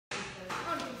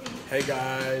Hey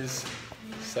guys,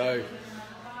 so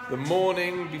the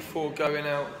morning before going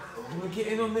out, want to get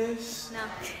in on this? No.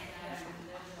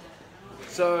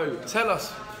 So tell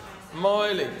us,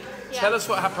 Miley, tell us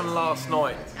what happened last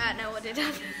night. No, what did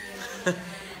happen?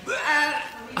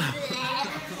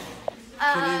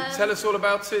 Can you tell us all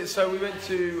about it? So we went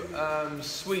to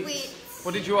Sweets.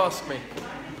 What did you ask me?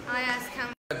 I asked him.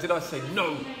 Did I say,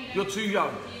 no, you're too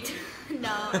young?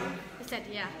 No, I said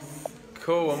yes.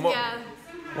 Cool, and what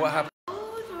happened?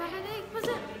 Cold or a headache, was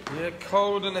it? Yeah,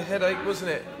 cold and a headache,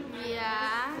 wasn't it?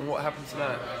 Yeah. And what happened to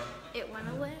that? It went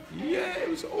away. Yeah, it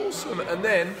was awesome. And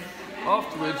then,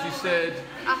 afterwards, you said...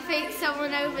 I think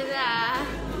someone over there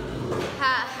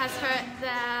has hurt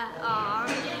their arm.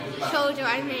 Shoulder,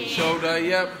 I mean. Shoulder,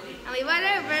 yep. And we went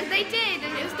over and they did,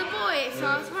 and it was the boy, so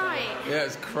I was right. Yeah,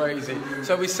 it's crazy.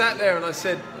 So we sat there and I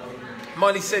said,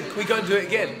 Miley said, can we go and do it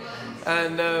again?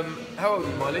 And how old are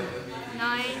you, Miley?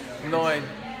 9.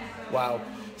 Wow.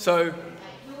 So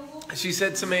she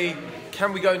said to me,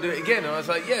 can we go and do it again? And I was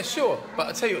like, yeah, sure. But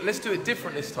I tell you what, let's do it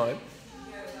different this time.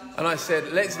 And I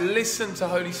said, let's listen to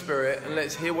Holy Spirit and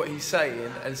let's hear what he's saying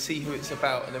and see who it's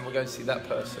about. And then we'll go and see that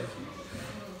person.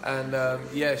 And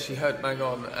yeah, she heard bang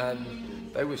on and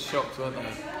they were shocked, weren't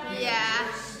they? Yeah.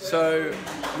 So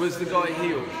was the guy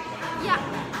healed? Yeah.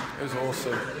 It was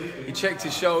awesome. He checked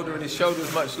his shoulder and his shoulder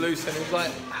was much looser and he was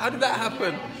like, how did that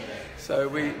happen? So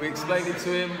we explained it to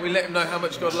him, we let him know how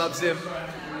much God loves him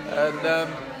and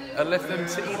left them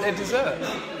to eat their dessert.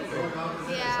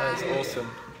 Yeah. So it's awesome.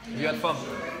 Have you had fun?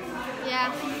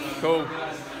 Yeah. Cool.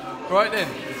 Right then,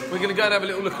 we're going to go and have a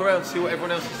little look around, see what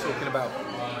everyone else is talking about.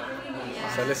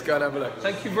 Yeah. So let's go and have a look.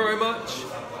 Thank you very much.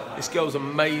 This girl's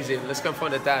amazing. Let's go and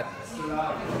find her dad.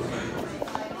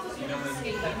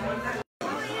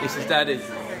 This is Daddy.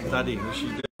 Daddy, she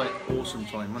did like awesome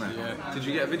time, wasn't it? Yeah. Did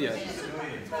you get a video?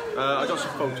 I got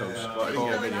some photos, but I didn't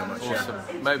get a video much. Awesome.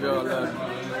 Maybe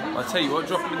I'll tell you what,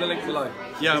 drop them in the link below.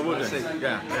 Yeah, I would. See.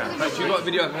 Yeah. Have you got a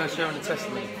video of her sharing the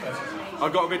testimony? I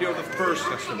got a video of the first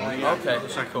testimony. Yeah. Okay. The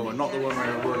second one, not the one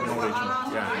where we're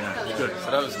acknowledging. Yeah, it's good.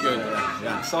 So that was good.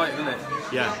 Yeah. Exciting, isn't it?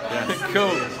 Yeah.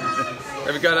 Cool.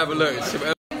 Let me go and have a look.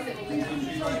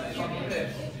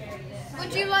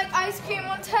 Would you like ice cream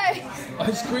on toast?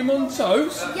 Ice cream on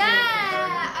toast?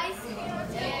 Yeah! Ice cream on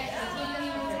toast.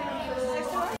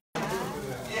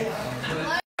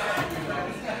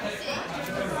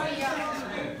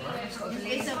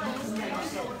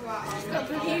 I can't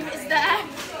believe it's there.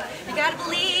 You gotta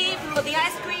believe for the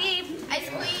ice cream. Ice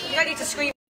cream. You don't need to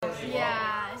scream.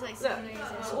 Yeah, it's like so Look, amazing.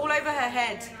 it's all over her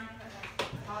head.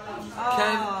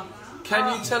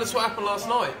 Can you tell us what happened last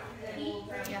night?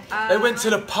 Yeah. They went to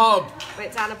the pub.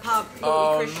 Went down a pub.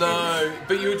 Oh Christians. no!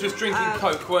 But you were just drinking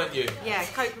Coke, weren't you? Yeah,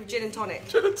 Coke with gin and tonic.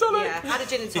 Gin and tonic. Yeah, had a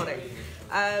gin and tonic.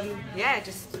 Yeah,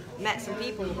 just met some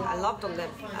people. I loved on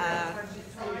them.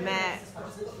 Met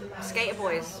skater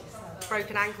boys,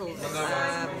 broken ankles,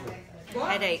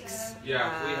 headaches.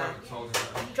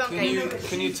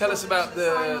 Can you tell us about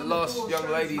the last young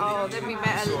lady? Oh, then we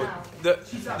met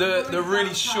the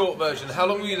really short version. How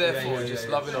long were you there for? Just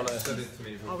loving on her.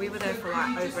 Oh, we were there for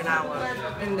like over an hour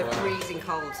in the freezing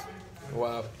cold.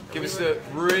 Wow. Give us the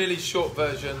really short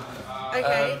version.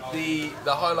 Okay.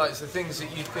 The highlights, the things that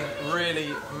you think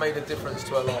really made a difference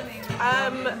to her life.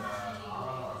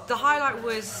 The highlight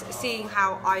was seeing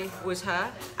how I was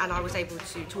her and I was able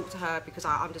to talk to her because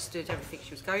I understood everything she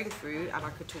was going through and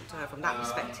I could talk to her from that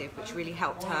perspective, which really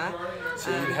helped her. So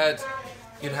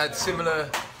you'd had similar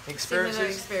experiences?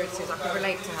 Similar experiences, I could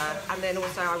relate to her. And then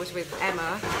also I was with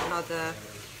Emma, another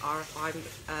RFI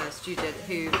student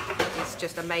who is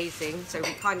just amazing. So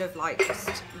we kind of like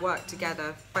just worked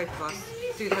together, both of us,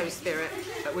 through the Holy Spirit,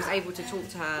 but was able to talk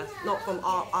to her, not from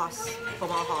our hearts,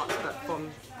 but from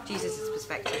Jesus'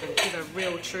 perspective and give her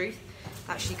real truth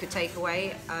that she could take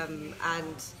away.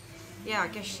 And yeah, I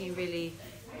guess it was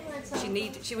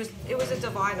a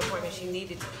divine appointment.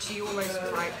 She almost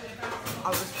was like, I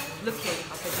was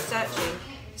searching.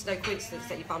 It's no coincidence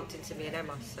that you bumped into me and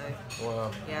Emma, so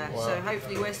wow. Yeah, wow. So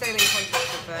hopefully we're staying in contact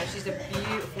with her. She's a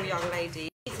beautiful young lady.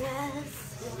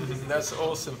 That's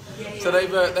awesome. So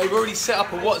they've already set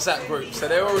up a WhatsApp group, so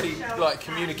they're already like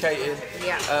communicating.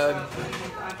 Yeah.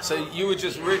 So you were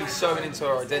just really sewing into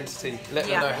her identity,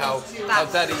 letting her know how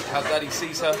daddy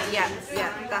sees her. Yeah,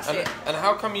 that's it. And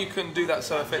how come you can do that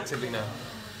so effectively now?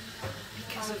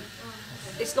 Because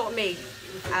it's not me.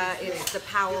 It's the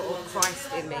power of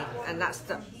Christ in me, and that's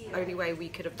the only way we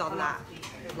could have done that,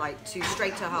 like to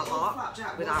straighten her heart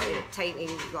without it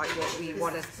tainting like what we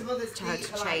wanted her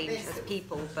to change as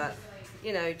people, but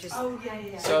you know, just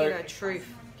truth,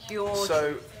 pure.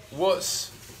 So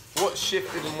what's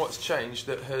shifted and what's changed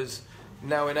that has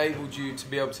now enabled you to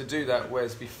be able to do that,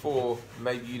 whereas before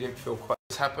maybe you didn't feel quite.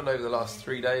 What's happened over the last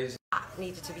 3 days? That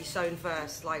needed to be sown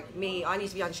first. Like me, I need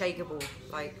to be unshakable,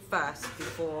 like first,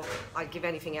 before I give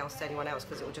anything else to anyone else,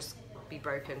 because it will just be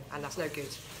broken, and that's no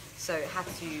good. So it had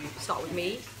to start with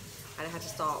me, and it had to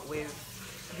start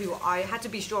with who I had to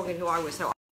be strong in who I was, so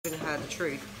I giving her the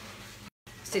truth.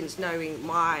 Since knowing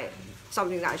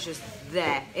something that's just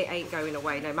there, it ain't going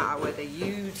away, no matter whether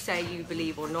you say you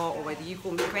believe or not, or whether you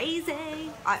call me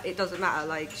crazy. It doesn't matter.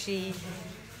 Like she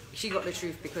got the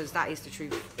truth, because that is the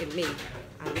truth in me.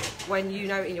 And when you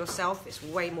know it in yourself, it's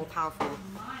way more powerful.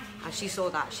 And she saw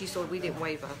that. She saw we didn't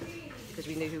waver, because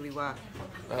we knew who we were.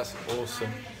 That's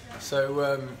awesome.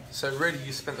 So, so really,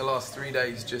 you spent the last 3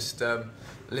 days just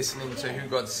listening to who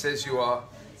God says you are,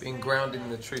 being grounded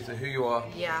in the truth of who you are.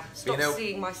 Yeah, stop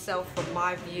seeing myself from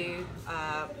my view,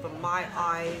 from my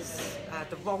eyes,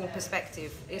 the wrong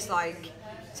perspective. It's like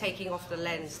taking off the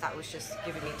lens that was just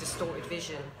giving me distorted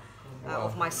vision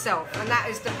of myself. And that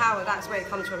is the power, that's where it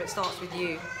comes from. It starts with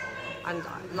you. And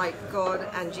like God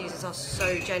and Jesus are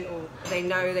so gentle. They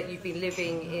know that you've been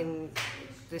living in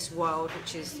this world,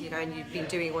 which is, you know, and you've been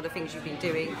doing all the things you've been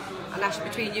doing. And that's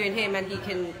between you and him, and he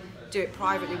can do it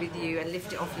privately with you and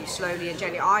lift it off you slowly and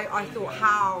gently. I thought,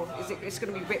 how is it? It's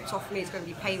going to be ripped off me. It's going to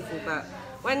be painful. But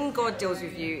when God deals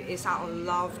with you, it's out of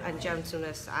love and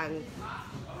gentleness. And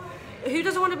who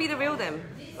doesn't want to be the real them?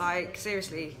 Like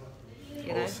seriously,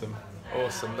 you know.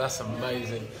 Awesome. That's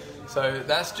amazing. So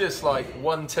that's just like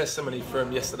one testimony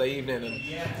from yesterday evening,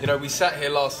 and you know, we sat here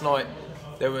last night.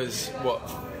 There was what,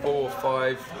 4 or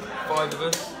 5 of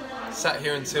us sat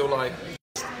here until like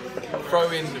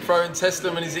throwing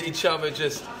testimonies at each other,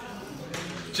 just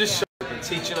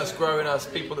teaching us, growing us,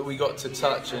 people that we got to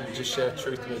touch and just share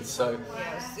truth with. So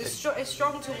yes, it's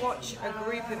strong to watch a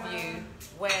group of you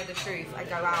wear the truth and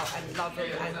go out and love them.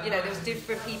 And you know, there was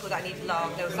different people that needed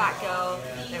love. There was that girl.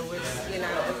 There was, you know,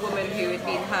 a woman who had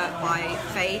been hurt by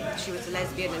faith. She was a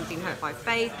lesbian and been hurt by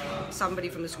faith. Somebody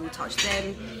from the school touched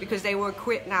them because they were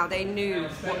equipped now. They knew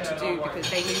what to do because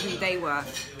they knew who they were,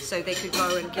 so they could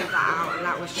go and give that out. And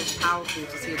that was just powerful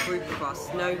to see a group of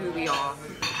us know who we are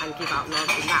and give out love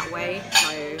in that way.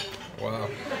 So wow,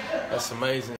 that's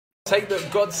amazing. Take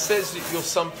that God says that you're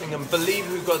something and believe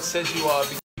who God says you are.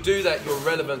 Because you do that, you're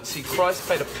relevant. See, Christ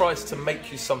paid a price to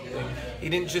make you something. He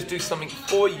didn't just do something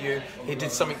for you, he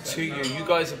did something to you. You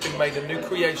guys have been made a new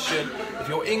creation. If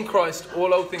you're in Christ,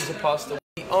 all old things are passed away.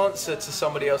 The answer to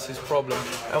somebody else's problem,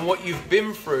 and what you've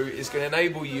been through is going to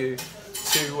enable you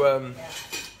to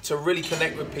really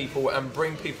connect with people and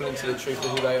bring people into the truth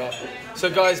of who they are. So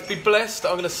guys, be blessed.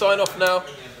 I'm going to sign off now.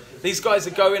 These guys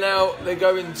are going out. They're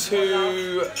going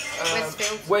to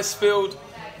Westfield.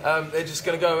 They're just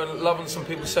going to go and love on some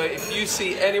people. So if you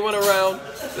see anyone around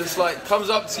that's like comes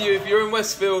up to you, if you're in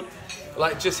Westfield,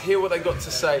 like just hear what they got to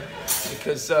say,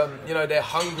 because you know, they're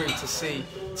hungry to see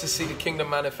the kingdom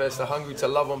manifest. They're hungry to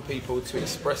love on people, to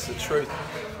express the truth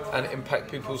and impact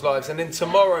people's lives. And then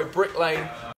tomorrow, Brick Lane.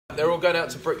 They're all going out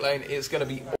to Brick Lane. It's going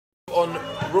to be on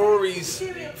Rory's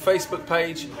Facebook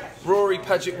page. Rory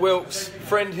Paget-Wilkes.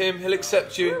 Friend him. He'll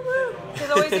accept you.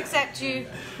 He'll always accept you.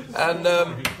 And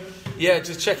yeah,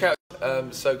 just check out.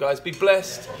 So guys, be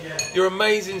blessed. You're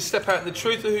amazing. Step out in the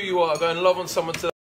truth of who you are. Go and love on someone today.